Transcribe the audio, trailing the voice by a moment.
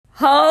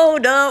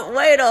Hold up,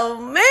 wait a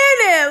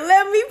minute.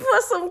 Let me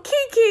put some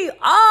Kiki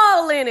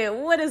all in it.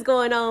 What is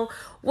going on?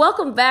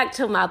 Welcome back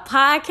to my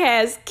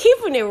podcast,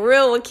 Keeping It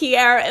Real with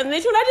Kiara. And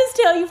Mitch, when I just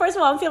tell you, first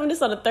of all, I'm filming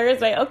this on a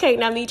Thursday. Okay,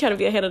 now me trying to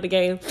be ahead of the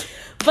game.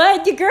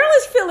 But your girl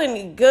is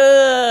feeling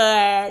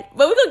good.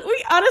 But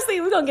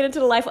we're going to get into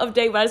the life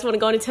update, but I just want to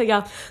go in and tell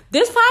y'all,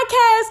 this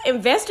podcast,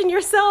 Invest in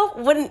Yourself,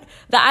 when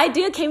the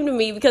idea came to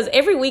me, because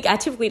every week I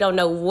typically don't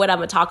know what I'm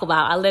going to talk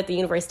about. I let the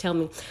universe tell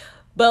me.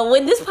 But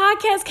when this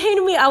podcast came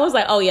to me, I was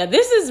like, oh yeah,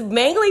 this is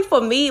mainly for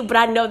me, but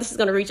I know this is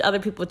going to reach other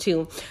people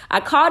too.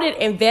 I called it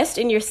Invest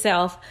in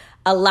Yourself,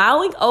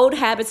 allowing old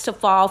habits to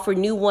fall for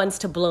new ones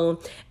to bloom.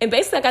 And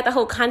basically I got the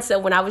whole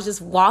concept when I was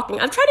just walking.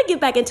 I'm trying to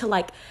get back into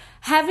like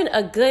having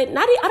a good, I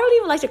don't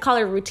even like to call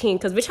it routine,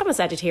 because bitch, I'm a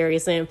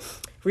Sagittarius and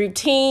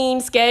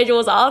routine,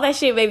 schedules, all that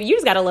shit, baby, you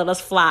just gotta let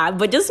us fly.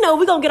 But just know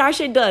we're gonna get our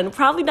shit done.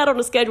 Probably not on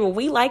the schedule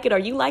we like it or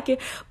you like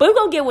it, but we're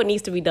gonna get what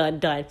needs to be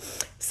done.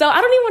 So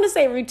I don't even want to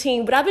say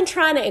routine, but I've been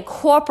trying to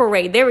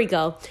incorporate, there we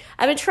go.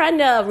 I've been trying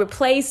to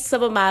replace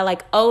some of my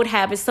like old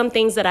habits, some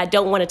things that I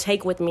don't want to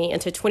take with me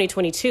into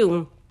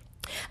 2022.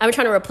 I'm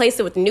trying to replace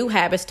it with new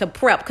habits to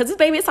prep, because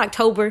it's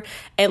October,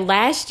 and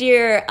last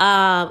year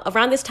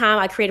around this time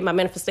I created my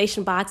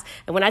manifestation box.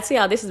 And when I tell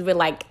y'all, this has been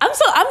like, I'm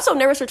so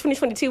nervous for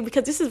 2022,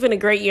 because this has been a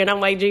great year, and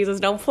I'm like, Jesus,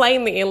 don't play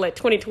me and let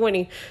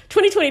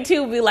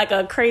 2022 be like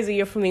a crazy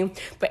year for me.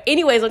 But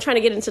anyways, I'm trying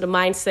to get into the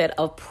mindset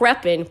of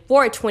prepping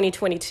for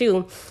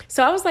 2022.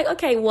 So I was like,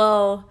 okay,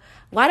 well,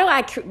 why do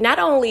I not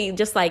only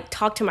just like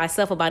talk to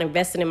myself about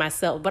investing in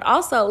myself, but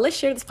also let's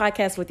share this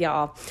podcast with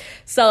y'all.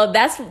 So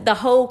that's the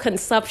whole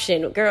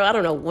consumption. Girl, I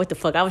don't know what the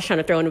fuck. I was trying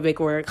to throw in a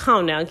big word.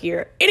 Calm down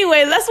here.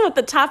 Anyway, that's what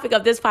the topic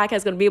of this podcast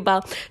is going to be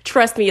about.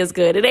 Trust me, it's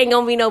good. It ain't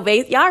going to be no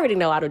base. Y'all already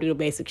know I don't do the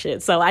basic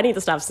shit. So I need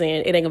to stop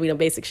saying it ain't going to be no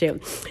basic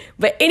shit.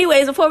 But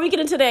anyways, before we get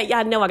into that,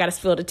 y'all know I got to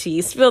spill the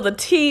tea. Spill the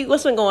tea.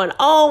 What's been going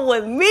on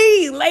with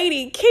me,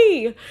 Lady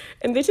Key?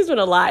 And this has been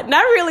a lot.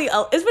 Not really.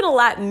 It's been a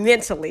lot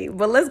mentally,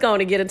 but let's go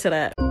on and get into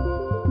that.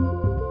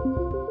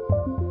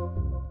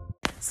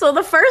 So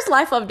the first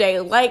life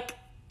update, like,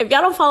 if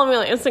y'all don't follow me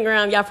on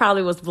Instagram, y'all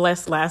probably was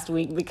blessed last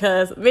week,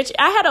 because, bitch,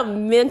 I had a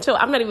mental,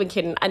 I'm not even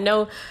kidding. I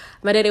know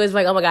my daddy was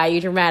like, oh my God, you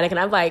dramatic. And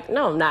I'm like,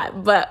 no, I'm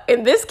not. But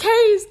in this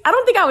case, I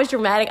don't think I was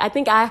dramatic. I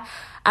think I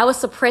was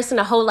suppressing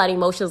a whole lot of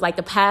emotions. Like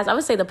the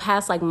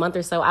past like month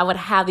or so, I would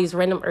have these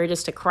random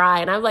urges to cry.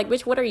 And I'm like,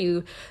 bitch, what are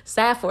you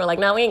sad for? Like,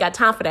 no, we ain't got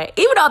time for that.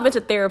 Even though I've been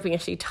to therapy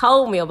and she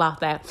told me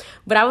about that.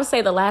 But I would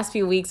say the last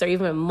few weeks or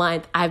even a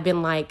month, I've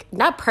been like,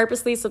 not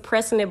purposely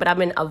suppressing it, but I've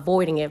been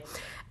avoiding it.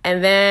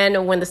 And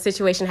then when the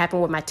situation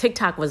happened with my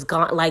TikTok was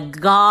gone,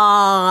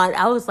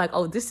 I was like,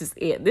 oh, this is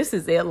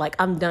it. Like,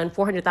 I'm done.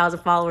 400,000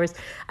 followers.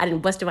 I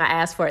didn't busted my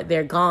ass for it.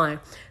 They're gone.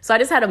 So I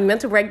just had a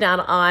mental breakdown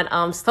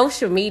on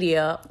social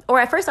media. Or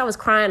at first I was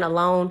crying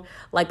alone,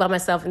 like by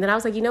myself. And then I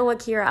was like, you know what,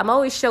 Kira? I'm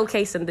always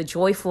showcasing the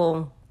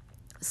joyful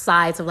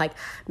sides of like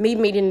me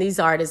meeting these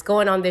artists,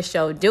 going on this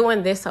show,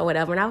 doing this or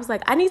whatever. And I was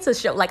like, I need to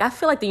show, like, I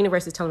feel like the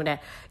universe is telling me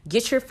that,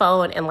 get your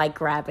phone and like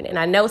grab it. And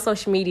I know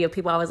social media,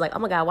 people always like, oh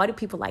my God, why do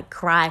people like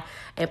cry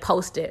and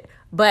post it?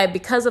 But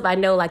because of, I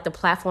know like the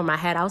platform I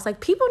had, I was like,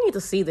 people need to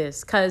see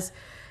this, because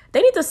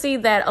they need to see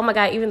that, oh my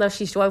God, even though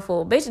she's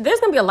joyful, bitch, there's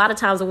going to be a lot of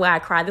times where I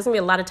cry. There's going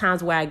to be a lot of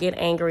times where I get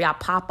angry, I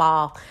pop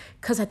off,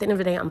 because at the end of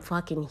the day, I'm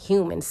fucking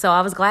human. So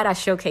I was glad I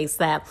showcased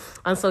that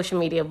on social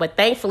media. But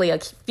thankfully, a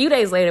few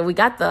days later, we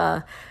got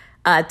the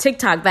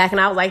TikTok back, and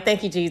I was like,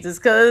 thank you, Jesus.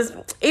 Because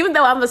even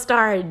though I'm going to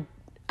start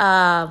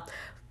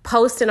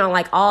posting on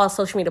like all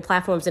social media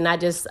platforms and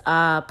not just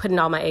putting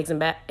all my eggs in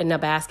a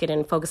basket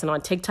and focusing on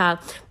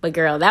TikTok, but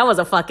girl, that was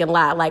a fucking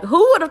lot. Like, who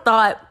would have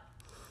thought,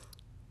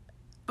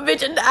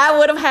 bitch, I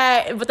would have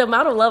had, but the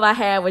amount of love I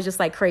had was just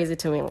like crazy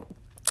to me.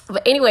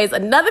 But anyways,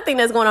 another thing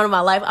that's going on in my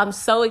life I'm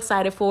so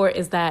excited for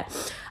is that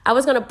I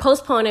was going to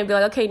postpone it and be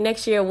like, okay,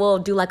 next year we'll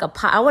do like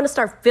I want to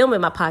start filming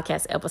my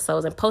podcast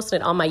episodes and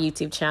posting it on my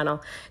YouTube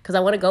channel, because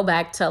I want to go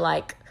back to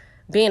like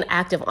being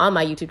active on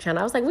my YouTube channel.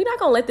 I was like, we're not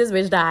going to let this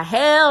bitch die.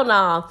 Hell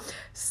no.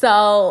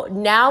 So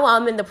now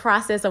I'm in the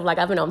process of like,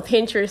 I've been on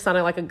Pinterest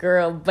sounding like a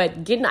girl,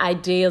 but getting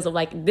ideas of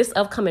like this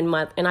upcoming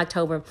month in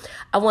October,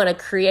 I want to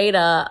create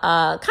a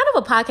kind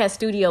of a podcast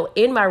studio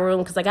in my room,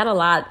 because I got a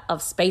lot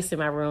of space in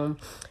my room.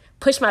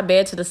 Push my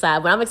bed to the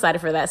side, but I'm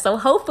excited for that. So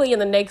hopefully in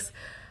the next,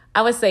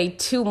 I would say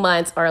 2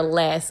 months or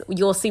less,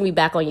 you'll see me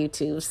back on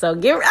YouTube. So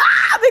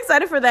I'm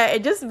excited for that.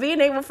 And just being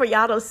able for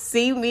y'all to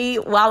see me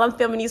while I'm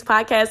filming these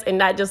podcasts and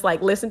not just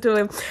like listen to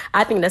them,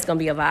 I think that's going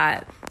to be a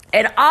vibe.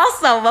 And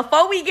also,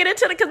 before we get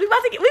into because we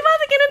about to get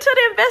into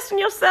the invest in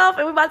yourself,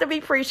 and we about to be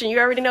preaching. You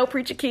already know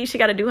Preacher Key, she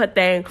got to do her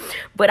thing.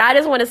 But I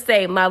just want to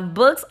say, my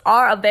books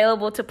are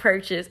available to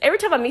purchase. Every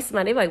time I meet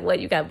somebody, they're like, what,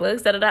 you got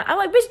books? Da, da, da. I'm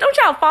like, bitch, don't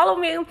y'all follow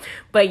me?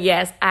 But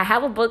yes, I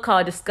have a book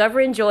called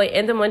Discovering Joy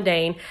in the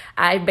Mundane.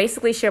 I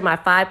basically share my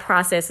 5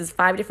 processes,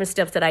 5 different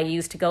steps that I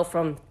use to go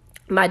from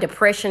my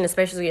depression,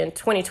 especially in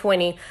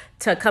 2020,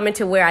 to coming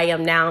to where I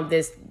am now,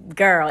 this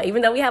girl.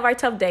 Even though we have our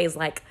tough days,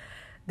 like,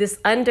 this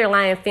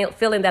underlying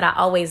feeling that I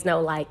always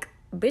know, like,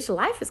 bitch,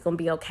 life is gonna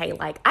be okay.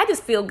 Like, I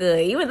just feel good.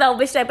 Even though,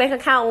 bitch, that bank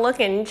account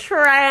looking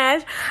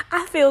trash,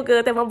 I feel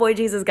good that my boy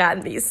Jesus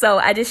got me. So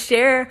I just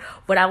share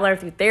what I've learned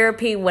through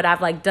therapy, what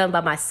I've like done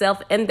by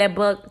myself in that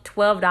book,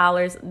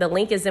 $12. The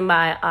link is in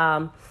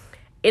my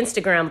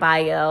Instagram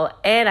bio,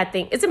 and I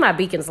think it's in my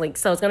Beacons link.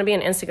 So it's going to be on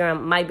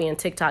Instagram, might be in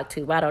TikTok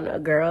too, but I don't know,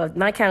 girl. If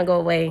my account go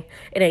away,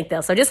 it ain't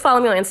there. So just follow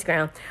me on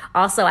Instagram.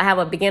 Also, I have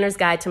a beginner's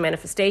guide to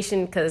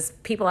manifestation, because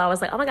people are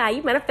always like, oh my God,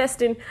 you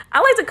manifesting? I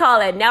like to call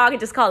it, now I can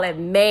just call it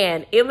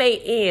man,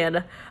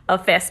 M-A-N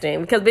of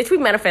festing, because bitch, we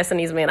manifesting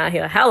these men out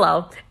here.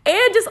 Hello.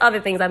 And just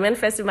other things. I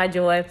manifested my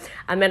joy.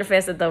 I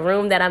manifested the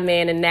room that I'm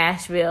in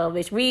Nashville,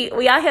 bitch.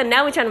 We out here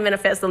now. We trying to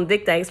manifest some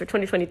big things for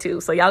 2022.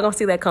 So y'all gonna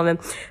see that coming.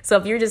 So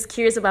if you're just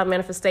curious about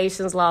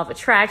manifestations, law of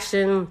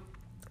attraction,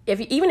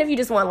 even if you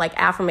just want like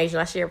affirmations,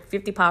 I share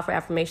 50 powerful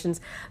affirmations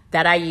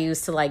that I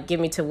use to like get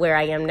me to where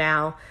I am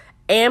now,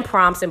 and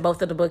prompts in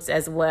both of the books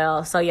as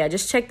well. So yeah,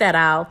 just check that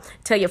out.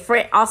 Tell your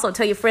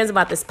friends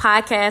about this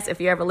podcast.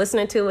 If you're ever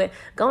listening to it,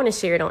 go on and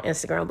share it on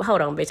Instagram. But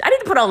hold on, bitch. I need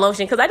to put on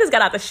lotion because I just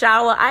got out the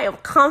shower. I am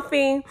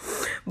comfy.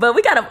 But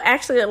we gotta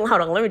actually, hold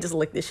on, let me just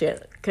lick this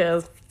shit.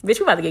 Because bitch,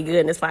 we about to get good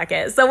in this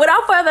podcast. So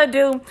without further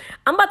ado,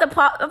 I'm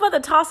about to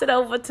toss it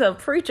over to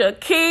Preacher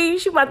Key.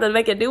 She about to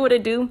make it do what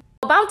it do.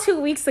 About 2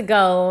 weeks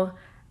ago,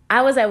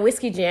 I was at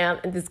Whiskey Jam,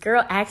 and this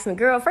girl asked me,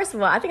 first of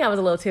all, I think I was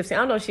a little tipsy. I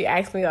don't know if she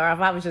asked me or if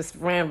I was just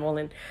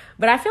rambling.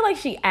 But I feel like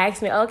she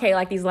asked me, okay,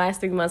 like these last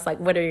 3 months, like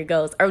what are your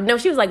goals? Or no,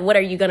 she was like, what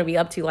are you going to be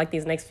up to like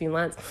these next few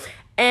months?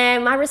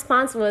 And my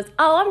response was,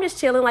 oh, I'm just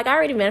chilling. Like I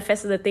already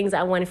manifested the things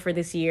I wanted for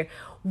this year,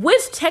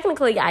 which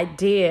technically I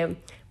did.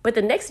 But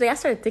the next day I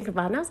started thinking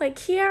about it, and I was like,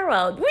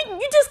 Kiara,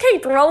 you just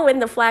can't throw in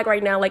the flag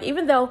right now. Like,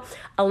 even though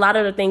a lot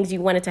of the things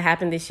you wanted to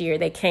happen this year,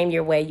 they came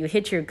your way, you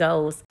hit your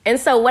goals. And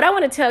so what I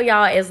want to tell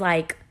y'all is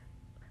like,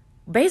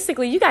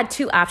 basically, you got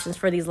two options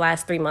for these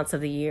last 3 months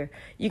of the year.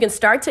 You can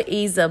start to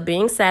ease up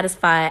being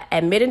satisfied,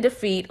 admitting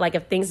defeat, like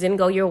if things didn't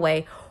go your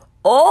way,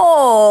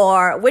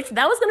 or, which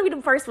that was going to be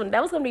the first one.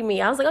 That was going to be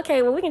me. I was like,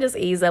 okay, well, we can just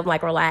ease up,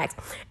 like relax.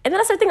 And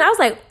then I started thinking, I was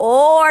like,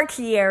 or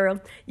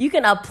Kiara, you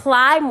can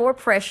apply more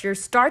pressure,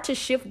 start to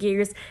shift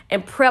gears,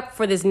 and prep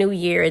for this new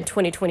year in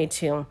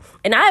 2022.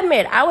 And I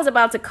admit, I was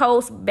about to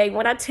coast, babe.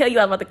 When I tell you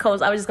I was about to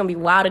coast, I was just going to be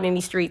wilding in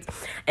these streets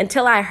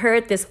until I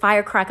heard this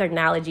firecracker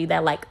analogy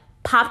that like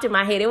popped in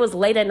my head. It was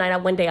late at night.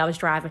 One day I was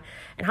driving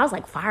and I was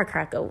like,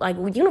 firecracker, like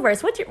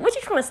universe, what you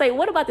trying to say?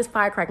 What about this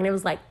firecracker? And it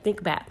was like,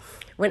 think back.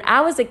 When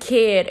I was a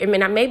kid, I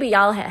mean, maybe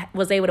y'all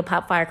was able to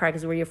pop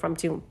firecrackers where you're from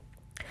too.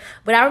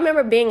 But I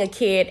remember being a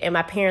kid and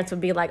my parents would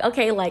be like,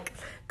 okay, like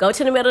go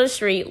to the middle of the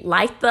street,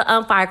 light the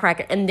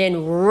firecracker, and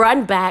then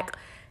run back,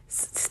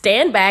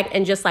 stand back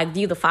and just like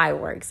view the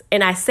fireworks.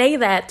 And I say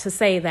that to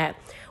say that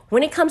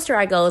when it comes to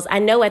our goals, I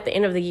know at the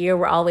end of the year,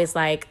 we're always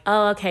like,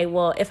 oh, okay,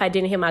 well, if I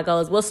didn't hit my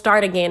goals, we'll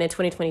start again in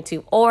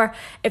 2022. Or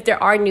if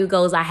there are new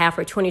goals I have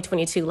for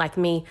 2022, like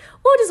me,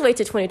 we'll just wait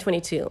till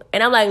 2022.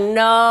 And I'm like,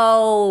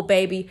 no,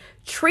 baby,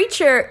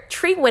 treat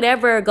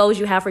whatever goals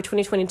you have for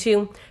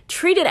 2022,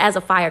 treat it as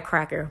a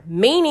firecracker.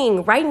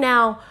 Meaning right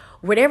now,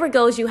 whatever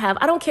goals you have,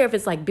 I don't care if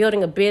it's like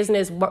building a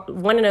business,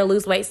 wanting to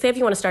lose weight. Say if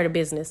you want to start a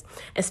business,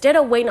 instead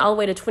of waiting all the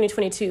way to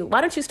 2022,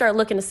 why don't you start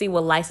looking to see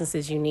what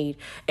licenses you need?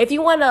 If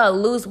you want to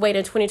lose weight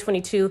in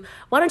 2022,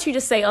 why don't you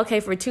just say, okay,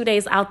 for 2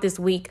 days out this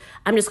week,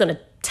 I'm just going to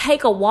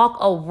take a walk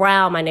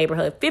around my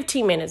neighborhood,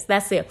 15 minutes.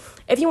 That's it.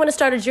 If you want to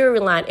start a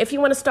jewelry line, if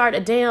you want to start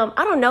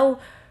a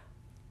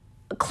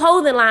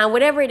clothing line,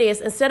 whatever it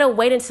is, instead of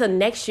waiting until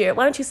next year,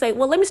 why don't you say,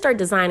 well, let me start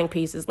designing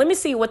pieces. Let me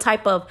see what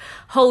type of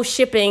whole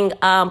shipping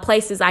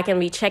places I can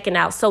be checking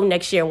out. So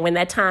next year, when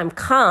that time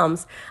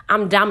comes,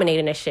 I'm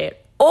dominating that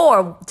shit.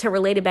 Or to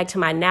relate it back to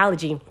my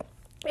analogy,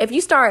 if you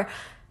start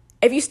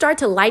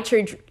to light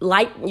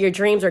your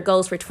dreams or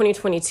goals for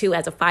 2022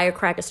 as a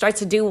firecracker, start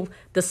to do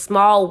the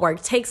small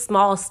work, take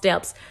small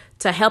steps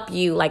to help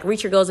you like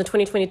reach your goals in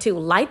 2022,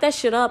 light that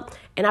shit up.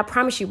 And I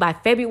promise you by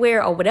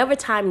February or whatever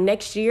time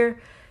next year,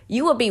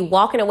 you will be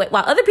walking away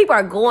while other people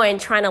are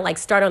trying to like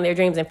start on their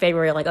dreams in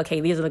February. Like, okay,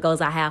 these are the goals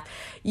I have.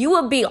 You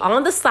will be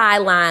on the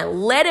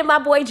sideline, letting my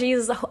boy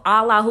Jesus,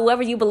 Allah,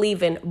 whoever you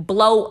believe in,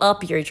 blow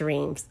up your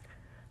dreams.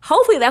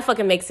 Hopefully that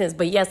fucking makes sense.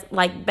 But yes,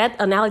 like that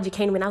analogy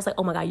came to me and I was like,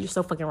 oh my God, you're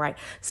so fucking right.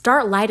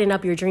 Start lighting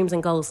up your dreams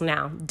and goals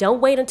now. Don't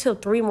wait until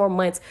 3 more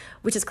months,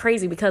 which is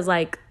crazy because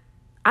like,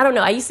 I don't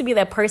know. I used to be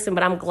that person,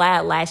 but I'm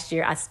glad last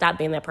year I stopped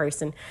being that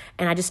person.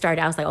 And I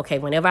was like, okay,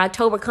 whenever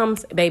October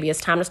comes, baby,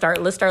 it's time to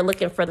start. Let's start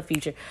looking for the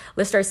future.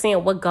 Let's start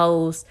seeing what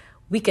goals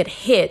we could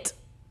hit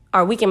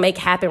or we can make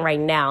happen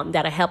right now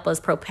that'll help us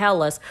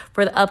propel us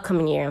for the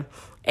upcoming year.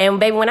 And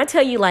baby, when I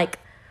tell you like,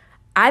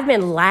 I've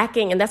been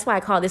lacking, and that's why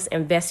I call this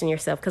invest in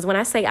yourself. Because when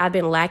I say I've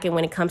been lacking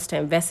when it comes to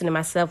investing in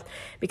myself,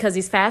 because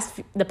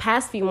the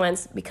past few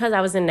months, because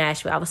I was in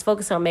Nashville, I was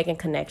focused on making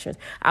connections.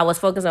 I was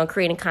focused on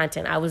creating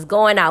content. I was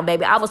going out,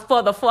 baby. I was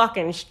for the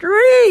fucking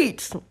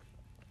streets.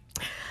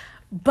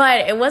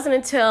 But it wasn't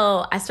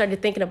until I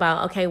started thinking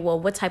about, okay, well,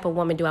 what type of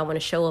woman do I want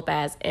to show up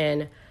as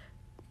in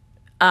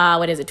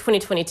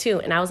 2022.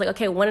 And I was like,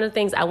 okay, one of the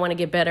things I want to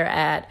get better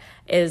at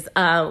is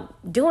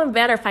doing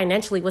better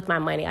financially with my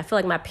money. I feel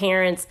like my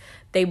parents,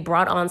 they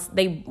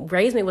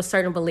raised me with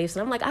certain beliefs.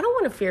 And I'm like, I don't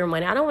want to fear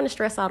money. I don't want to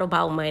stress out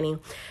about money.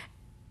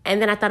 And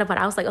then I thought about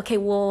it. I was like, okay,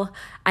 well,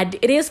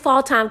 it is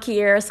fall time,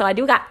 Kiera. So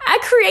I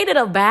created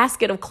a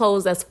basket of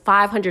clothes that's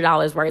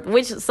 $500 worth,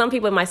 which some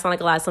people it might sound like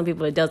a lot, some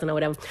people it doesn't or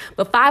whatever.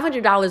 But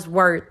 $500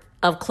 worth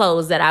of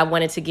clothes that I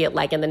wanted to get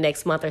like in the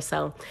next month or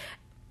so.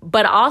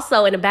 But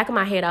also in the back of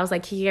my head, I was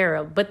like,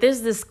 Kiera, but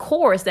there's this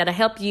course that'll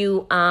help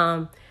you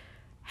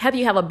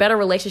have a better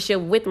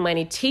relationship with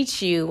money,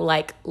 teach you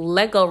like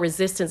let go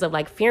resistance of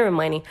like fearing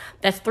money.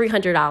 That's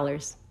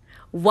 $300.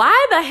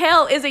 Why the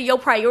hell is it your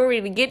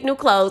priority to get new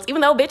clothes? Even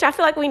though, bitch, I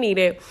feel like we need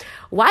it.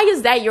 Why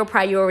is that your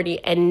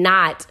priority and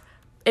not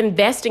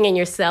investing in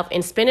yourself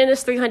and spending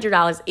this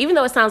 $300, even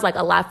though it sounds like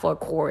a lot for a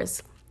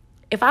course?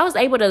 If I was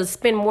able to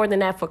spend more than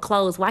that for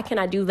clothes, why can't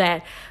I do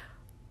that?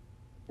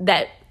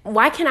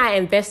 Why can't I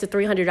invest the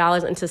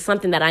 $300 into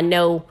something that I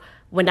know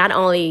will not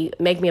only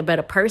make me a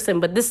better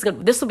person, but this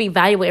will be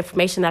valuable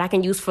information that I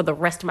can use for the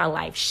rest of my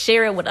life.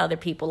 Share it with other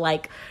people.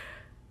 Like,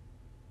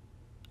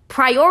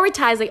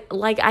 prioritizing,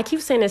 like I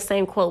keep saying the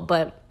same quote,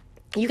 but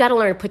you got to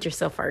learn to put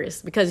yourself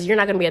first because you're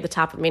not going to be at the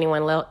top of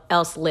anyone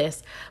else's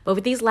list. But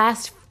with these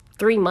last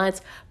 3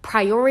 months,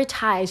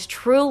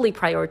 truly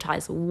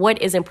prioritize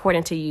what is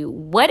important to you,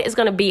 what is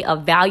going to be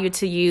of value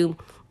to you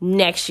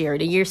next year,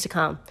 the years to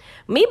come.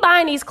 Me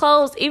buying these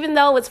clothes, even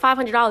though it's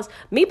 $500,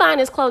 me buying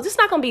this clothes, it's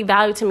not going to be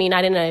value to me,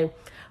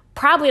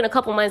 probably in a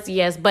couple months,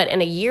 yes, but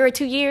in a year or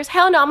 2 years,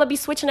 hell no, I'm going to be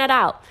switching that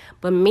out.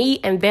 But me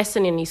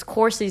investing in these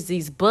courses,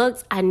 these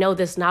books, I know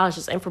this knowledge,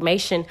 this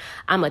information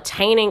I'm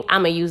attaining,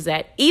 I'm going to use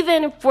that.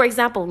 Even, for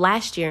example,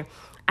 last year,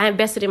 I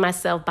invested in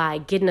myself by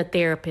getting a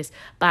therapist,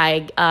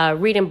 by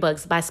reading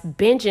books, by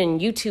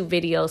binging YouTube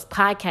videos,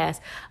 podcasts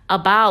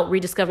about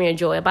rediscovering your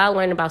joy, about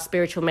learning about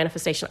spiritual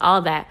manifestation,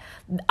 all that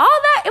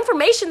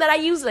information that I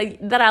used,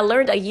 that I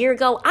learned a year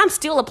ago, I'm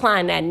still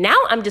applying that. Now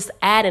I'm just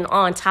adding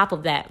on top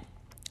of that.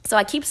 So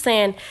I keep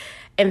saying,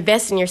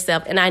 invest in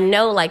yourself. And I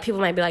know like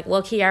people might be like,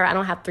 well, Kiara, I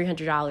don't have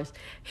 $300.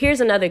 Here's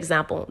another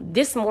example.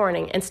 This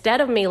morning,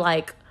 instead of me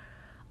like,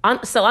 on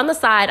the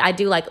side, I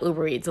do like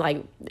Uber Eats.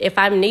 Like if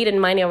I'm needing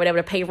money or whatever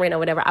to pay rent or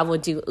whatever, I will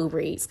do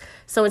Uber Eats.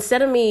 So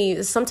instead of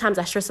me, sometimes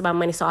I stress about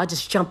money. So I'll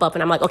just jump up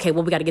and I'm like, okay,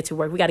 well, we got to get to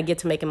work. We got to get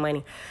to making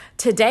money.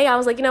 Today, I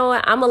was like, you know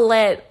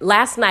what?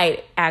 Last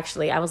night,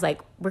 actually, I was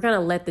like, we're going to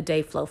let the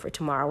day flow for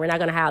tomorrow. We're not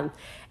going to have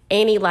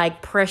any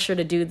like pressure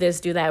to do this,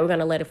 do that. We're going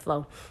to let it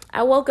flow.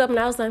 I woke up and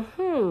I was like,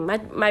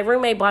 my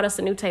roommate bought us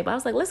a new table. I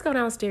was like, let's go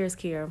downstairs,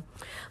 Kiera.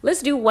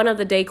 Let's do one of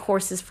the day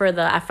courses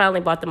I finally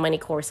bought the money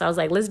course. So I was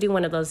like, let's do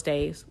one of those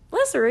days.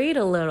 Let's read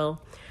a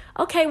little.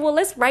 Okay, well,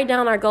 let's write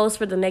down our goals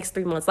for the next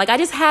 3 months. Like I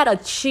just had a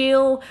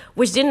chill,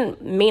 which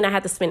didn't mean I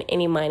had to spend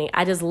any money.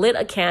 I just lit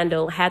a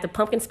candle, had the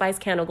pumpkin spice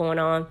candle going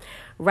on,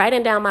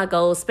 writing down my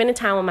goals, spending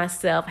time with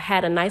myself,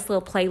 had a nice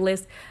little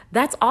playlist.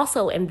 That's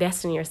also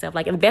investing in yourself.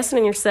 Like investing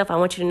in yourself, I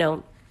want you to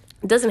know,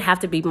 it doesn't have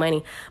to be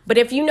money. But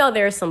if you know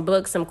there are some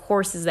books, some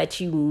courses that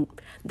you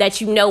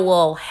know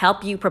will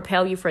help you,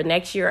 propel you for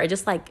next year, or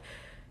just like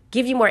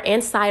give you more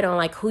insight on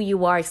like who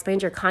you are,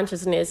 expand your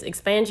consciousness,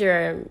 expand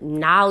your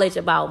knowledge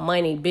about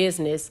money,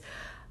 business,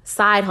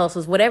 side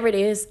hustles, whatever it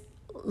is,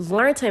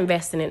 learn to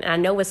invest in it. And I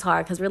know it's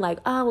hard because we're like,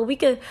 oh,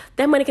 well,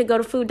 that money could go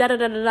to food,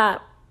 da-da-da-da-da.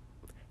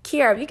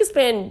 Kiera, if you could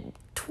spend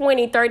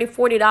 $20, $30,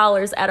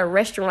 $40 at a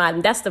restaurant,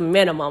 and that's the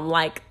minimum,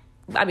 like,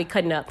 I be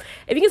cutting up.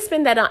 If you can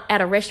spend that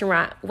at a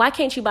restaurant, why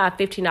can't you buy a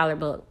 $15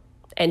 book?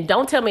 And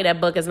don't tell me that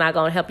book is not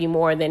going to help you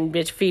more than,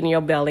 bitch, feeding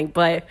your belly.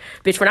 But,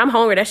 bitch, when I'm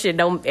hungry, that shit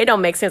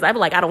don't make sense. I be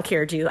like, I don't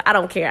care, Jesus. I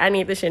don't care. I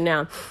need this shit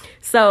now.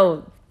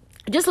 So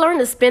just learn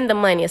to spend the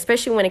money,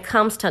 especially when it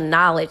comes to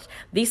knowledge.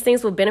 These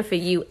things will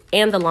benefit you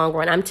in the long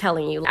run. I'm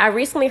telling you. I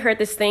recently heard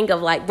this thing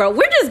of like, bro,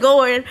 we're just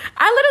going.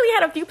 I literally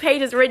had a few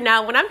pages written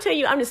out. When I'm telling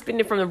you, I'm just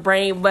spending from the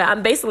brain, but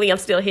I'm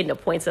still hitting the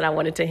points that I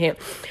wanted to hit.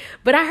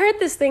 But I heard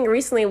this thing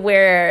recently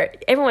where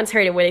everyone's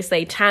heard it, where they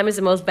say time is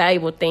the most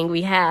valuable thing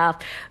we have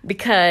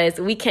because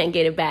we can't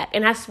get it back.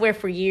 And I swear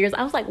for years,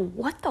 I was like,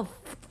 what the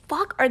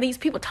fuck are these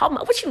people talking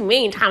about? What you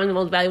mean time is the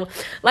most valuable?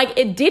 Like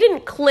it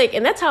didn't click.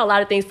 And that's how a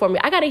lot of things for me.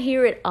 I got to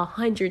hear it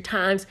 100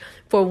 times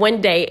for one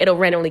day. It'll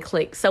randomly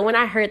click. So when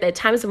I heard that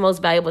time is the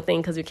most valuable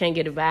thing because we can't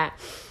get it back,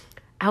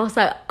 I was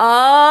like,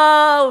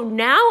 oh,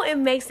 now it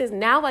makes sense.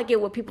 Now I get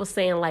what people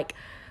saying. Like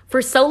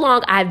for so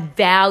long, I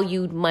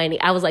valued money.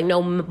 I was like,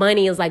 no,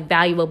 money is like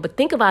valuable. But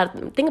think about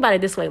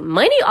it this way.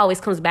 Money always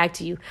comes back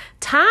to you.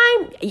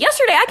 Time,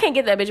 yesterday, I can't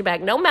get that bitch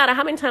back. No matter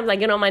how many times I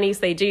get on my knees,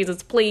 say,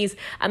 Jesus, please,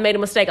 I made a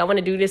mistake. I want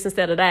to do this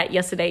instead of that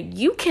yesterday.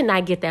 You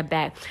cannot get that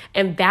back.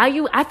 And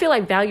value, I feel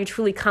like value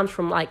truly comes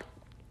from like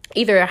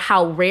either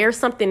how rare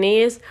something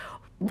is,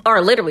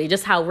 or literally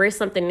just how rare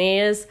something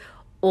is,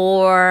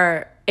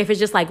 or if it's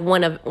just like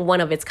one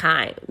of its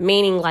kind.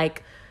 Meaning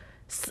like,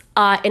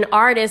 an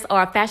artist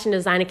or a fashion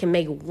designer can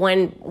make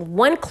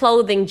one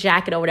clothing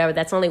jacket or whatever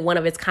that's only one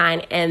of its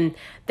kind, and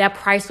that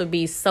price would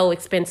be so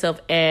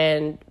expensive.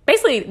 And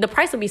basically, the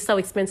price would be so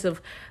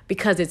expensive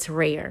because it's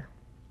rare.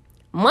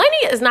 Money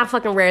is not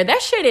fucking rare.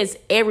 That shit is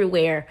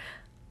everywhere.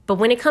 But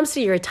when it comes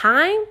to your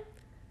time,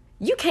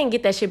 you can't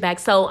get that shit back.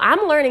 So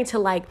I'm learning to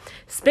like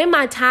spend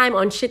my time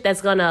on shit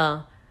that's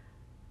gonna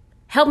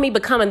help me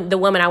become the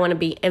woman I want to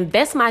be.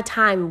 Invest my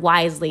time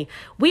wisely.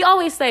 We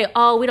always say,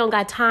 oh, we don't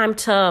got time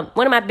to,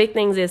 one of my big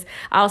things is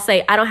I'll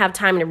say, I don't have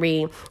time to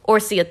read or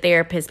see a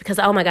therapist because,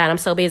 oh my God, I'm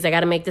so busy. I got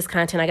to make this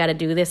content. I got to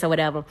do this or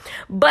whatever.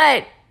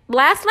 But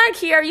last night,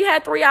 Kiara, you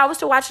had 3 hours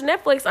to watch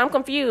Netflix. I'm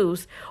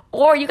confused.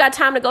 Or you got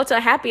time to go to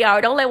a happy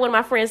hour. Don't let one of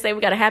my friends say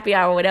we got a happy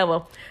hour or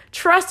whatever.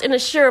 Trust and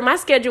assure my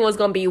schedule is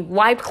going to be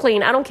wiped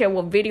clean. I don't care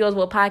what videos,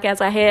 what podcasts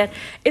I had.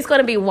 It's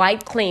going to be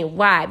wiped clean.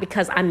 Why?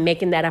 Because I'm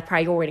making that a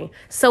priority.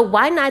 So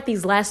why not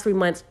these last 3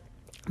 months?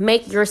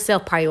 Make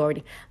yourself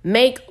priority.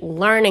 Make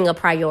learning a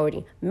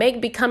priority. Make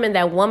becoming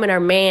that woman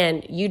or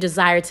man you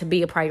desire to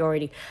be a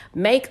priority.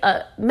 Make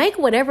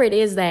whatever it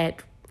is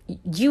that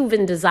you've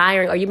been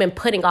desiring or you've been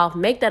putting off,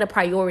 make that a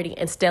priority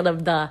instead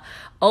of the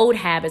old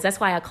habits.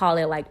 That's why I call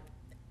it like,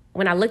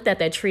 when I looked at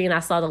that tree and I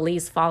saw the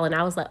leaves falling,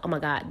 I was like, oh my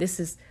God, this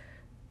is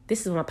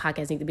what my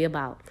podcast needs to be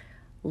about.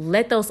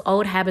 Let those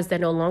old habits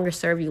that no longer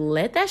serve you,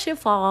 let that shit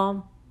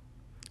fall.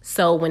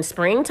 So when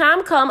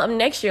springtime come of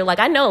next year, like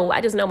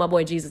I just know my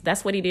boy Jesus,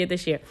 that's what he did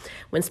this year.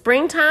 When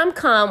springtime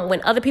come,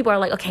 when other people are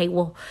like, okay,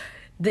 well,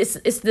 this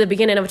is the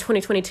beginning of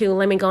 2022.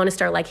 Let me go on and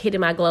start like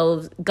hitting my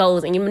goals.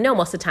 And you know,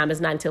 most of the time it's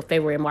not until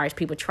February, March,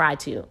 people try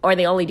to, or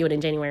they only do it in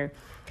January.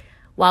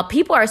 While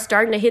people are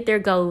starting to hit their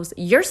goals,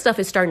 your stuff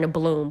is starting to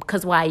bloom.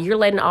 Because why? You're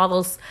letting all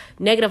those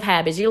negative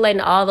habits, you're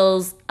letting all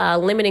those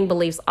limiting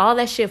beliefs, all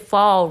that shit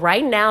fall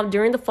right now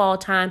during the fall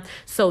time.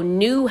 So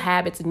new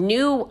habits,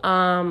 new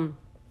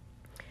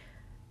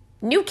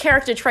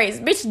character traits,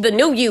 bitch, the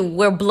new you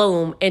will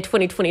bloom in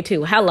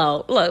 2022.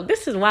 Hello. Look,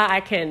 this is why I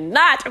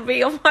cannot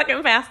be a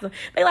fucking pastor.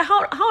 They like,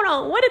 hold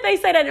on. What did they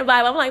say that in the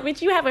Bible? I'm like,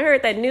 bitch, you haven't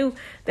heard that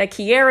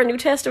Kiara New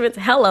Testament?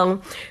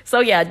 Hello. So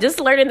yeah,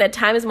 just learning that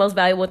time is the most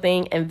valuable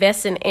thing,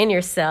 investing in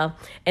yourself.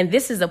 And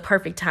this is a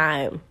perfect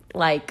time.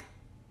 Like,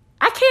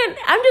 I'm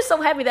just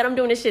so happy that I'm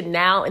doing this shit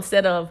now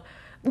instead of,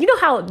 you know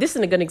how, this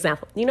is a good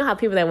example. You know how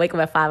people that wake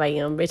up at 5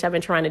 a.m., bitch, I've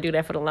been trying to do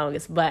that for the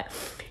longest. But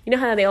you know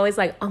how they always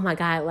like, oh my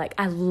God, like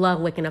I love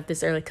waking up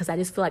this early because I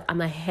just feel like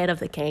I'm ahead of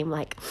the game.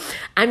 Like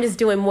I'm just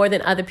doing more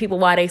than other people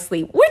while they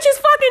sleep, which is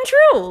fucking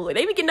true.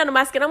 They be getting under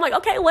my skin. I'm like,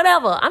 okay,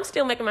 whatever. I'm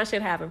still making my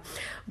shit happen.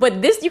 But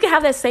you can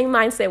have that same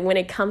mindset when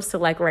it comes to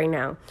like right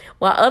now.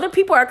 While other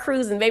people are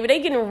cruising, baby, they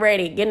getting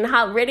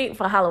ready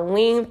for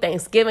Halloween,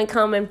 Thanksgiving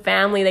coming,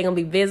 family. They going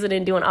to be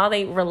visiting, doing all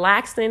they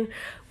relaxing,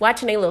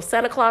 watching their little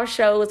Santa Claus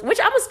shows, which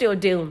I'm going to still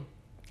do.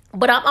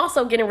 But I'm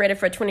also getting ready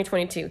for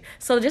 2022.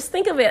 So just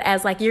think of it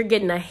as like you're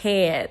getting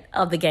ahead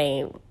of the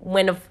game.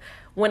 When the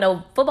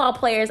football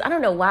players, I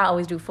don't know why I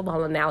always do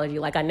football analogy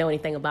like I know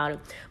anything about it.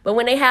 But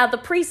when they have the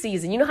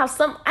preseason, you know how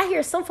I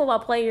hear some football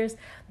players,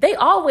 they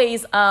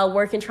always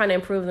working trying to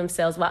improve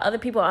themselves while other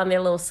people are on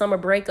their little summer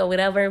break or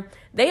whatever.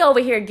 They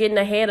over here getting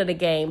ahead of the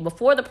game.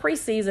 Before the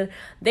preseason,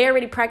 they're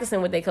already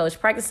practicing with their coach,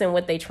 practicing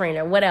with their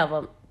trainer,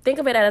 whatever. Think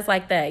of it as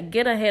like that.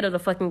 Get ahead of the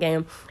fucking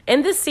game.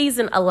 In this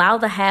season, allow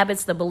the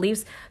habits, the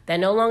beliefs that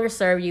no longer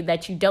serve you,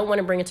 that you don't want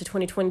to bring into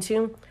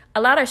 2022,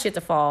 allow that shit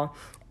to fall.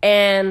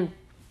 And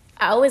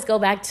I always go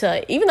back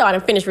to, even though I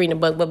didn't finish reading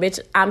the book, but bitch,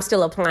 I'm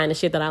still applying the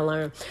shit that I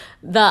learned.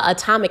 The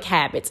Atomic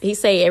Habits. He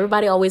say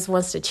everybody always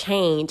wants to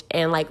change.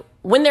 And like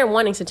when they're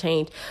wanting to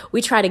change,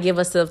 we try to give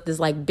ourselves this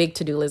like big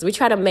to-do list. We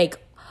try to make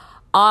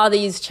all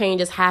these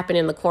changes happen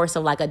in the course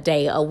of like a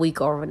day, a week,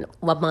 or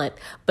a month.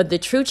 But the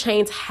true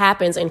change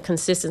happens in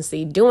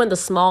consistency, doing the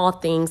small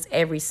things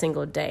every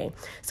single day.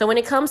 So when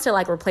it comes to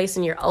like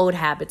replacing your old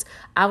habits,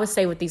 I would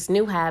say with these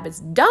new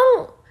habits,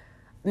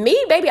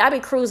 I be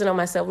cruising on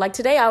myself. Like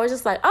today, I was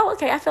just like, oh,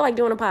 okay, I feel like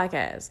doing a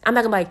podcast. I'm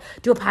not gonna like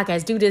do a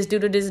podcast, do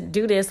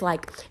this,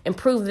 like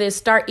improve this,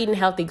 start eating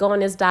healthy, go on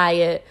this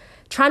diet,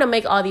 trying to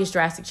make all these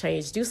drastic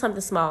changes. Do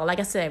something small. Like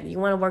I said, you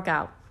want to work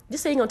out,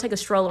 just say you're going to take a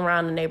stroll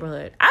around the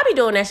neighborhood. I be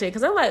doing that shit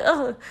because I'm like,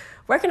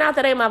 working out,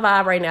 that ain't my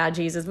vibe right now,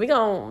 Jesus. We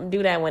going to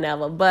do that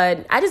whenever.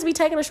 But I just be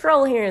taking a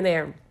stroll here and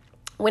there.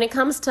 When it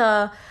comes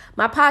to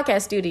my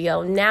podcast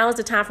studio, now is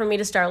the time for me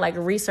to start like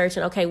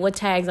researching, okay, what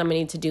tags I'm going to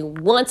need to do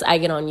once I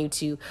get on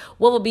YouTube.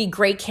 What would be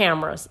great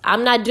cameras?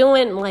 I'm not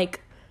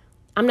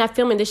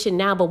filming this shit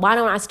now, but why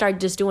don't I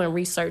start just doing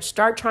research?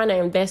 Start trying to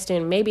invest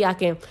in, maybe I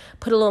can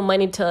put a little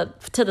money to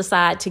the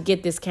side to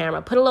get this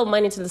camera. Put a little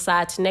money to the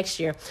side to next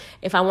year.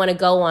 If I want to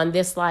go on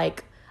this,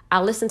 like, I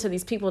listen to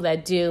these people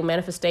that do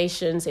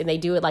manifestations and they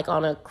do it like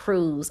on a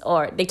cruise,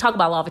 or they talk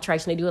about law of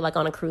attraction. They do it like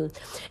on a cruise.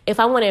 If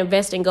I want to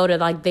invest and go to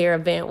like their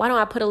event, why don't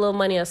I put a little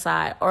money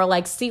aside or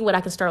like see what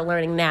I can start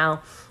learning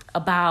now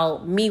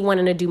about me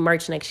wanting to do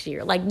merch next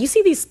year. Like you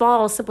see these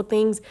small, simple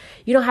things.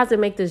 You don't have to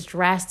make this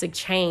drastic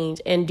change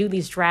and do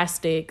these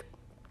drastic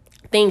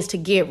things to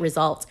get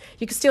results.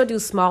 You can still do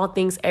small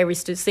things every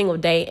single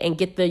day and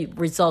get the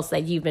results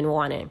that you've been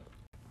wanting.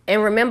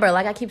 And remember,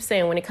 like I keep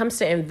saying, when it comes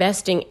to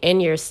investing in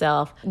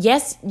yourself,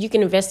 yes, you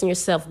can invest in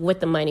yourself with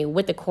the money,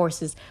 with the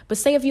courses. But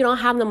say if you don't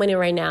have the money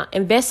right now,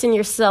 invest in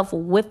yourself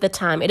with the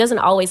time. It doesn't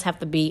always have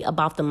to be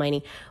about the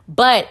money.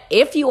 But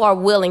if you are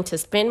willing to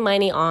spend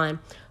money on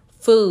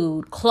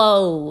food,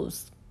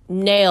 clothes,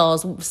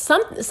 nails,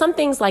 some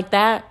things like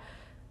that,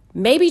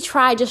 maybe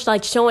try just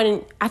like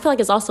showing. I feel like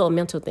it's also a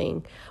mental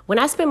thing. When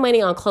I spend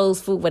money on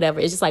clothes, food, whatever,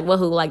 it's just like,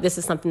 woohoo, like this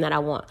is something that I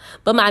want.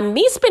 But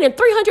me spending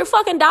 $300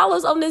 fucking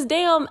dollars on this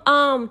damn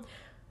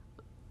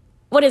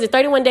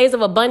 31 Days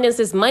of Abundance,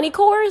 this money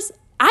course.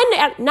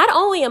 I not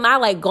only am I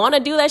like gonna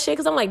do that shit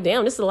because I'm like,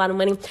 damn, this is a lot of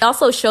money. It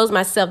also shows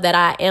myself that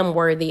I am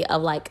worthy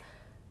of like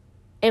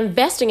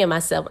investing in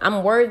myself.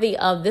 I'm worthy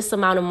of this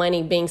amount of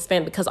money being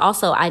spent because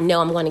also I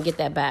know I'm going to get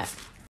that back.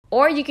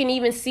 Or you can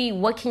even see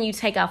what can you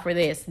take out for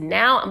this.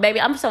 Now,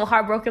 baby, I'm so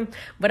heartbroken,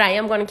 but I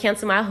am going to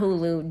cancel my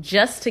Hulu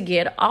just to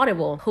get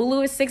Audible.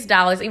 Hulu is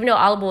 $6, even though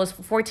Audible is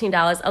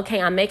 $14.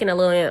 Okay, I'm making a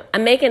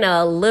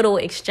little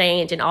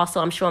exchange, and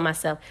also I'm showing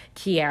myself,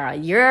 Kiara,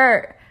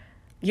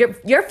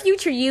 your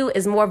future you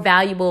is more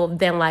valuable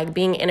than like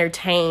being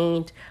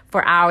entertained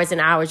for hours and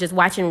hours just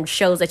watching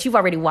shows that you've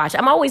already watched.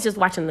 I'm always just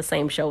watching the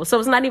same show. So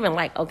it's not even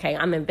like, okay,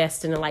 I'm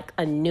investing in like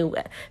a new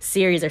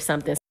series or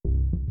something.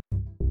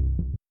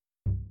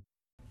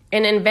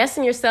 And invest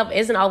in yourself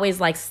isn't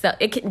always like,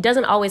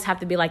 doesn't always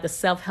have to be like the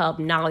self-help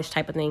knowledge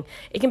type of thing.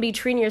 It can be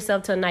treating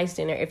yourself to a nice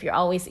dinner if you're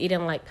always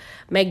eating like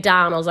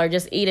McDonald's or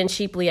just eating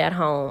cheaply at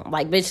home.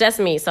 Like, bitch, that's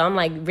me. So I'm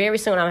like, very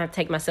soon I'm going to have to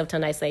take myself to a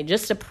nice day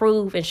just to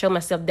prove and show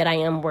myself that I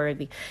am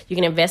worthy. You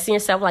can invest in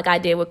yourself like I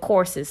did with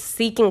courses,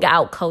 seeking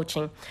out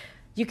coaching.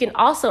 You can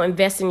also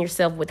invest in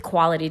yourself with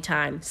quality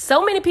time.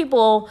 So many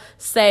people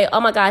say, oh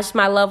my gosh,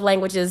 my love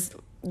language is...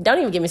 Don't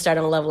even get me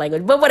started on love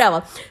language, but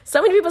whatever.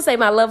 So many people say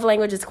my love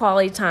language is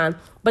quality time,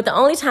 but the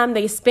only time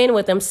they spend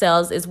with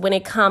themselves is when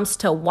it comes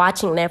to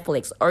watching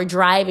Netflix or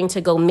driving to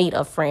go meet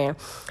a friend.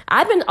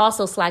 I've been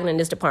also slacking in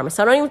this department,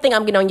 so I don't even think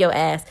I'm getting on your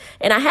ass.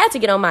 And I had to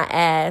get on my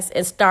ass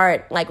and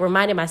start like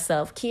reminding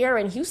myself, Kiara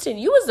in Houston,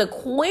 you was the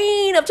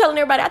queen of telling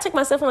everybody I take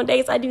myself on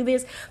dates, I do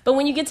this. But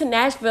when you get to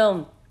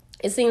Nashville,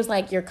 it seems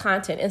like your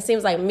content, it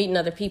seems like meeting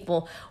other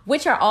people,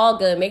 which are all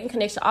good, making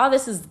connections. All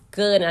this is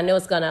good, and I know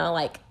it's going to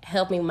like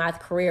help me with my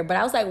career. But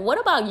I was like, what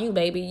about you,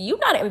 baby? You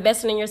not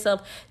investing in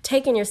yourself,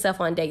 taking yourself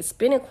on dates,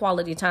 spending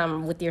quality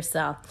time with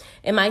yourself.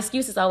 And my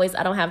excuse is always,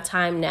 I don't have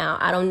time now.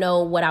 I don't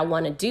know what I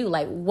want to do.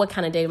 Like, what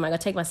kind of date am I going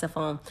to take myself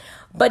on?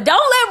 But don't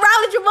let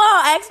Riley Jamal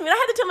ask me. And I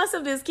had to tell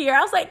myself this, Kiara.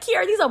 I was like,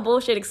 Kiara, these are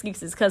bullshit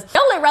excuses. Because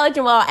don't let Riley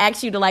Jamal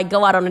ask you to like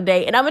go out on a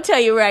date. And I'm going to tell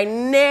you right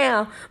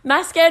now,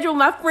 my schedule,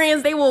 my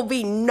friends, they will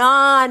be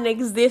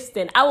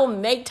non-existent. I will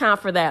make time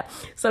for that.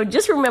 So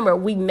just remember,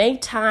 we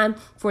make time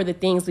for the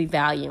things we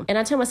value. And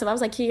I tell myself, I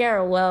was like,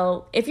 Kiara,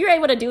 well, if you're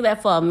able to do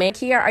that for a man,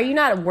 Kiara, are you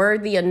not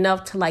worthy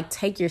enough to like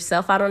take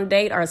yourself out on a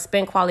date or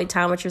spend quality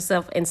time with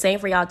yourself? And same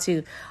for y'all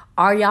too.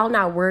 Are y'all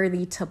not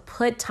worthy to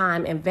put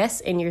time,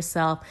 invest in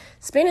yourself,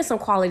 spending some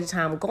quality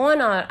time, going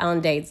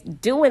on dates,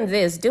 doing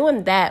this,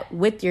 doing that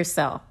with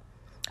yourself?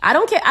 I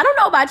don't care. I don't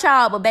know about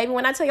y'all, but baby,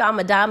 when I tell you I'm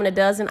a dime in a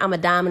dozen, I'm a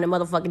dime in a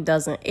motherfucking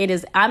dozen.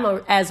 I'm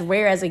as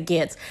rare as it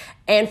gets.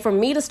 And for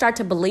me to start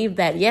to believe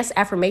that, yes,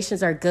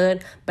 affirmations are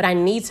good, but I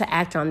need to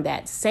act on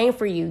that. Same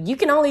for you. You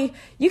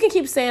can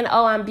keep saying,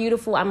 oh, I'm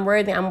beautiful, I'm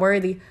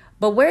worthy.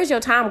 But where's your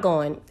time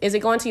going? Is it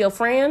going to your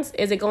friends?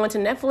 Is it going to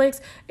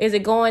Netflix? Is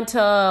it going to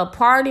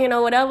partying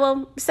or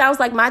whatever? Sounds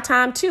like my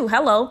time too.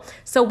 Hello.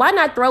 So why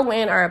not throw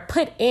in or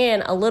put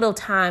in a little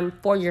time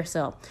for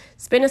yourself?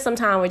 Spending some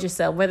time with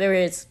yourself, whether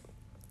it's,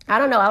 I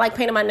don't know, I like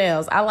painting my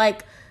nails. I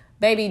like,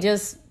 baby,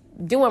 just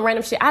doing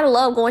random shit. I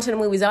love going to the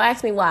movies. Don't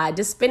ask me why.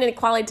 Just spending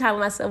quality time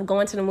with myself,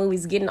 going to the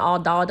movies, getting all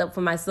dolled up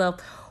for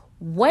myself.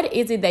 What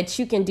is it that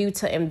you can do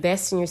to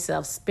invest in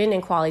yourself,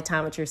 spending quality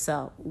time with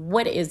yourself?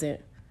 What is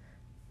it?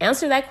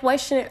 Answer that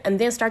question and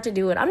then start to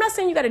do it. I'm not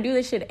saying you got to do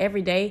this shit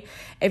every day.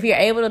 If you're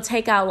able to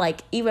take out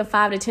like even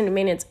 5 to 10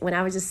 minutes, when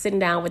I was just sitting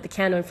down with the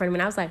candle in front of me,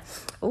 and I was like,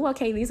 oh,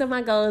 okay, these are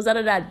my goals.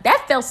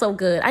 That felt so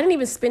good. I didn't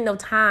even spend no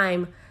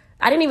time.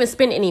 I didn't even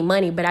spend any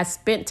money, but I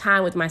spent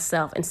time with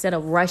myself instead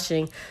of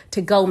rushing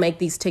to go make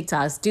these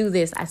TikToks, do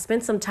this. I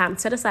spent some time,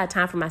 set aside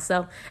time for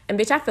myself. And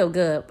bitch, I feel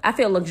good. I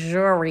feel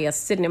luxurious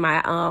sitting in my,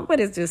 what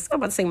is this? I'm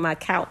about to say my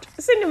couch,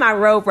 sitting in my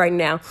robe right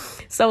now.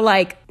 So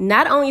like,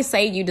 not only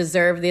say you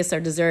deserve this or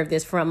deserve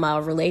this from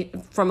a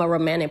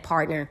romantic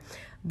partner,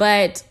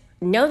 but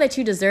know that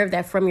you deserve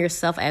that from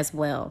yourself as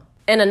well.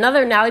 And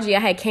another analogy I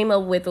had came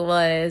up with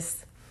was,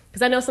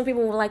 because I know some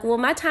people were like, well,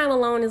 my time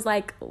alone is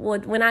like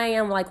when I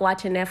am like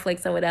watching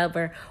Netflix or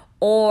whatever.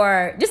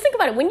 Or just think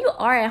about it. When you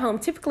are at home,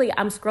 typically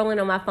I'm scrolling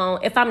on my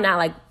phone. If I'm not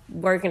like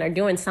working or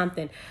doing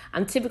something,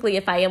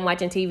 if I am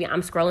watching TV,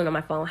 I'm scrolling on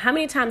my phone. How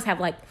many times have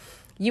like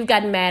you've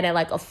gotten mad at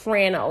like a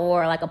friend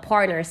or like a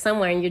partner or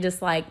somewhere, and you're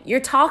just like, you're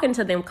talking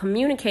to them,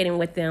 communicating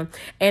with them,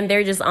 and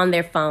they're just on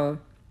their phone?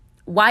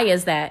 Why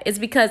is that? It's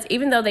because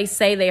even though they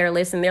say they are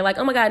listening, they're like,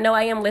 oh my God, no,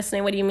 I am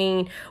listening. What do you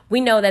mean?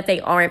 We know that they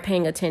aren't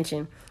paying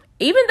attention.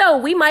 Even though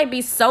we might be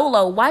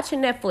solo,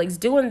 watching Netflix,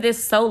 doing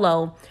this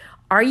solo,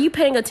 Are you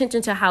paying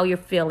attention to how you're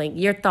feeling,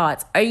 your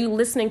thoughts? Are you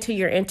listening to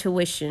your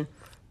intuition?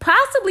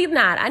 Possibly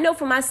not. I know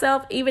for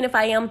myself, even if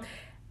I am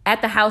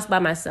at the house by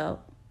myself,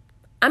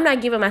 I'm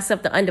not giving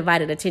myself the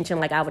undivided attention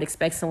like I would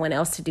expect someone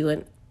else to do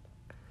it.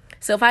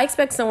 So if I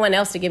expect someone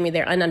else to give me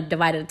their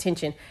undivided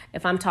attention,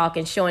 if I'm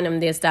talking, showing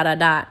them this,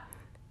 I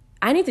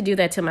need to do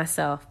that to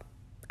myself.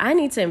 I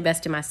need to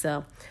invest in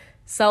myself.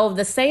 So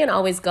the saying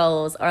always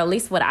goes, or at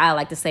least what I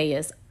like to say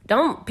is,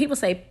 people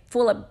say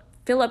fill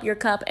up your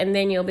cup and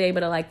then you'll be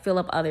able to like fill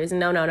up others.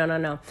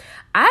 No.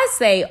 I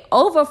say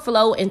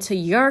overflow into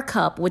your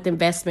cup with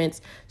investments.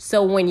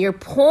 So when you're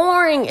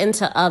pouring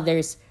into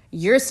others,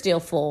 you're still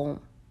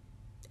full.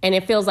 And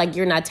it feels like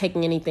you're not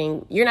taking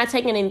anything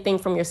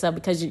from yourself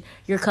because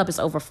your cup is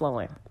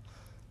overflowing.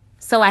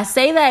 So I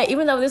say that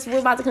even though we're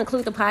about to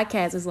conclude the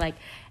podcast, it's like,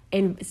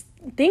 and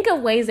think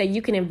of ways that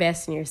you can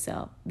invest in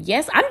yourself.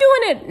 Yes, I'm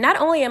doing it. Not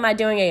only am I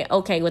doing it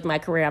okay with my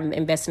career, I'm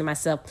investing in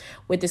myself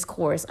with this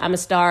course. I'm going to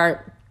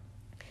start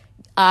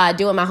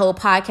doing my whole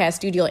podcast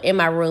studio in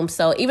my room.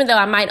 So even though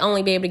I might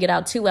only be able to get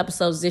out 2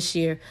 episodes this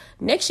year,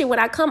 next year when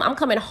I come, I'm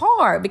coming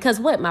hard because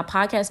my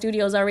podcast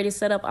studio is already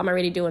set up. I'm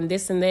already doing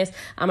this and this.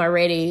 I'm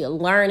already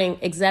learning,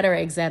 et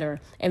cetera, et cetera.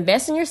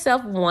 Invest in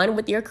yourself, one,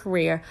 with your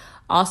career.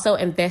 Also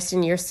invest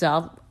in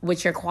yourself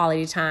with your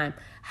quality time.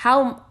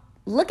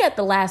 Look at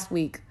the last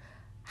week.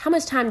 How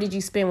much time did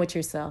you spend with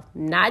yourself?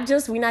 Not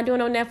just, we're not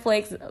doing on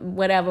Netflix,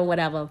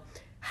 whatever.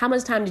 How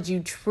much time did you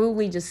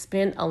truly just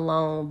spend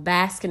alone,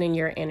 basking in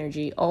your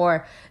energy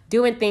or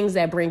doing things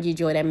that bring you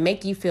joy, that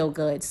make you feel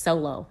good,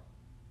 solo,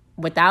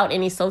 without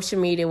any social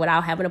media,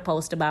 without having to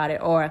post about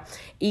it or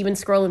even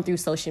scrolling through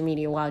social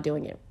media while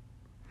doing it?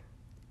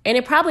 And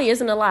it probably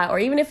isn't a lot. Or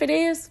even if it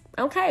is,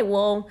 okay,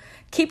 well,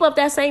 keep up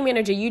that same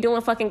energy. You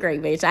doing fucking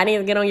great, bitch. I need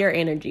to get on your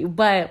energy.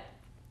 But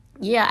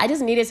yeah, I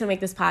just needed to make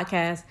this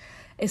podcast,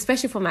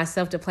 especially for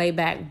myself to play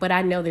back. But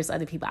I know there's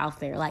other people out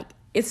there. Like,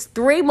 it's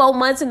 3 more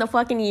months in the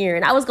fucking year,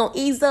 and I was going to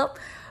ease up.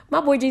 My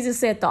boy Jesus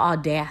said the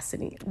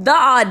audacity. The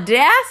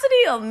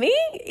audacity of me?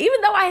 Even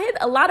though I hit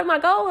a lot of my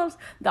goals,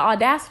 the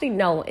audacity,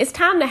 no. It's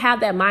time to have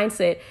that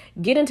mindset,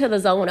 get into the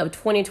zone of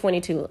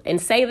 2022,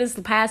 and say this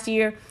past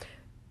year,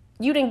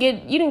 you didn't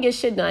get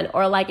shit done.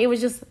 Or like, it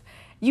was just,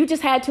 you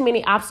just had too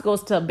many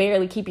obstacles to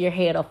barely keep your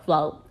head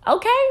afloat.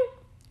 Okay.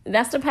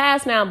 That's the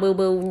past now,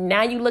 boo-boo.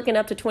 Now you looking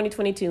up to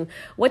 2022.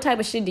 What type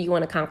of shit do you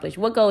want to accomplish?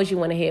 What goals you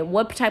want to hit?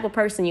 What type of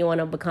person you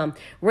want to become?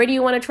 Where do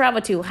you want to travel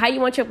to? How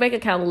you want your bank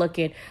account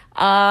looking?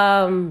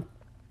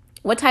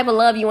 What type of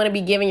love you want to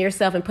be giving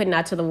yourself and putting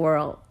out to the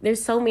world?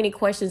 There's so many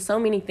questions, so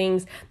many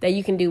things that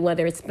you can do,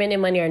 whether it's spending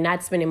money or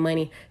not spending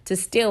money, to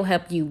still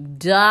help you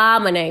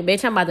dominate.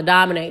 Bitch, I'm about to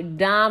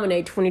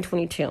dominate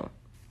 2022.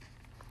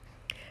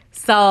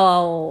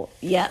 So,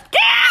 yeah.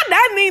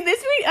 That means this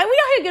week, we out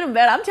here getting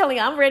better. I'm telling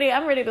you, I'm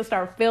ready to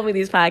start filming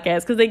these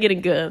podcasts because they're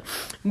getting good.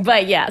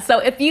 But yeah, so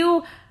if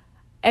y'all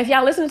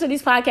listening to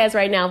these podcasts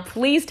right now,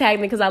 please tag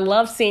me because I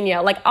love seeing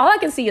y'all. Like, all I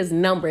can see is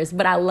numbers,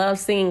 but I love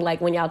seeing,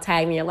 like, when y'all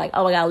tag me, you're like,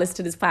 oh my God, listen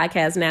to this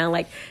podcast now.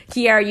 Like,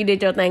 Kiara, you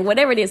did your thing.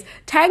 Whatever it is,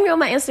 tag me on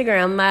my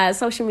Instagram, my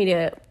social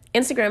media.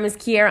 Instagram is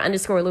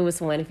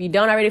Kiara_Lewis1. If you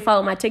don't already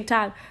follow my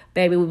TikTok,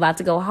 baby, we about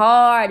to go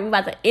hard. We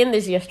about to end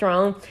this year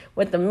strong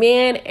with the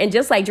men. And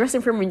just like Dressing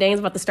for Mundane is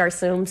about to start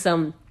soon.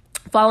 So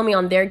follow me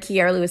on there,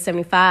 Kiara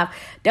Lewis75.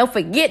 Don't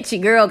forget,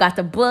 your girl got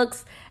the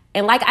books.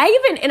 And like, I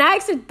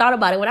actually thought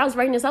about it when I was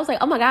writing this. I was like,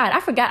 oh my God, I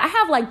forgot. I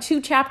have like 2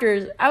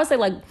 chapters. I would say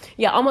like,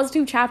 yeah, almost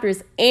 2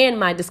 chapters in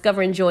my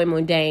Discovering Joy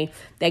Mundane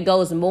that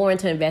goes more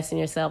into investing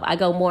in yourself. I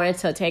go more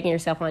into taking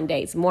yourself on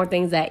dates, more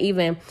things that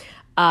even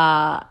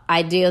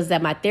ideas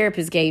that my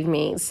therapist gave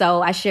me.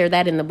 So I share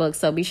that in the book.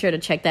 So be sure to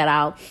check that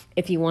out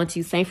if you want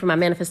to. Same for my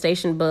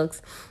manifestation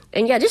books.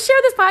 And yeah, just share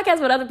this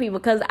podcast with other people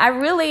because I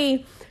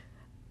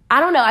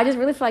don't know. I just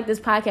really feel like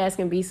this podcast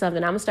can be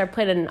something. I'm going to start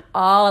putting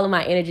all of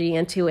my energy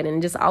into it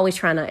and just always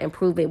trying to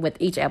improve it with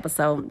each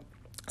episode.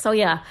 So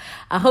yeah,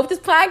 I hope this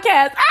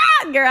podcast,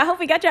 I hope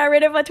we got y'all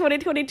ready for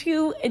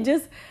 2022 and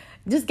just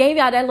gave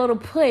y'all that little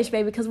push,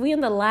 baby, because we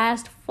in the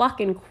last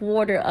fucking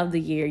quarter of the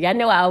year. Y'all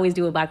know I always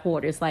do it by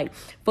quarters, like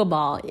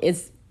football.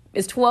 It's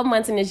 12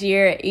 months in this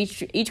year.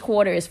 Each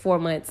quarter is 4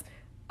 months.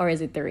 Or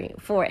is it 3?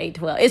 4, 8,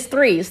 12. It's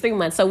 3. It's 3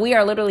 months. So we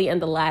are literally in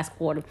the last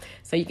quarter.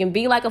 So you can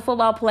be like a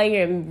football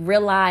player and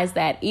realize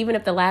that even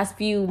if the last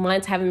few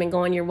months haven't been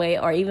going your way,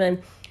 or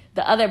even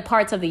the other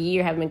parts of the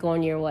year haven't been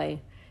going your way,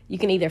 you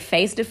can either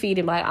face defeat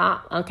and be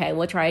like, okay,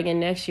 we'll try again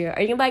next year.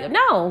 Or you can be like,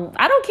 no,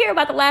 I don't care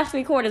about the last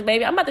 3 quarters,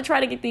 baby. I'm about to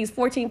try to get these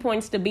 14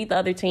 points to beat the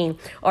other team,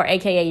 or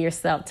AKA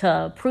yourself,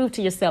 to prove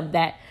to yourself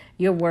that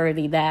you're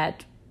worthy,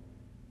 that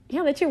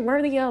you're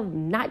worthy of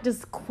not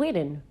just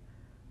quitting.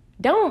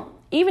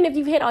 Even if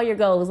you've hit all your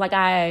goals, like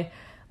I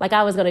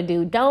was going to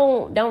do,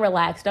 don't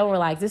relax. Don't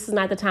relax. This is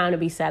not the time to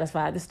be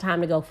satisfied. This is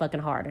time to go fucking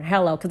harder.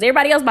 Hello. Because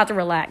everybody else about to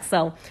relax.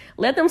 So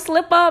let them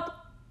slip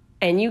up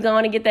and you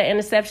going to get that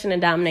interception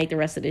and dominate the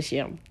rest of this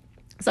year.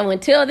 So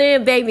until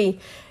then, baby,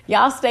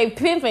 y'all stay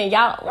pimping.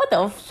 Y'all, what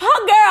the fuck,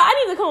 girl?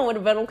 I need to come up with a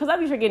better one because I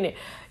be forgetting it.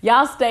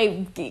 Y'all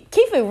keep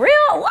it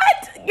real?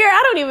 What? Girl,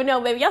 I don't even know,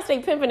 baby. Y'all stay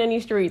pimping in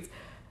these streets.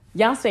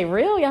 Y'all stay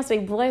real. Y'all stay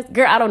blessed.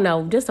 Girl, I don't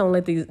know. Just don't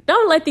let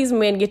these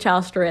men get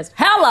y'all stressed.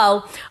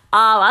 Hello.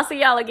 I'll see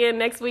y'all again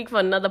next week for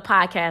another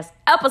podcast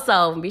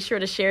episode. Be sure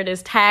to share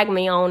this. Tag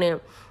me on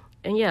it.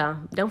 And yeah,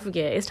 don't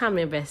forget, it's time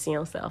to invest in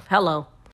yourself. Hello.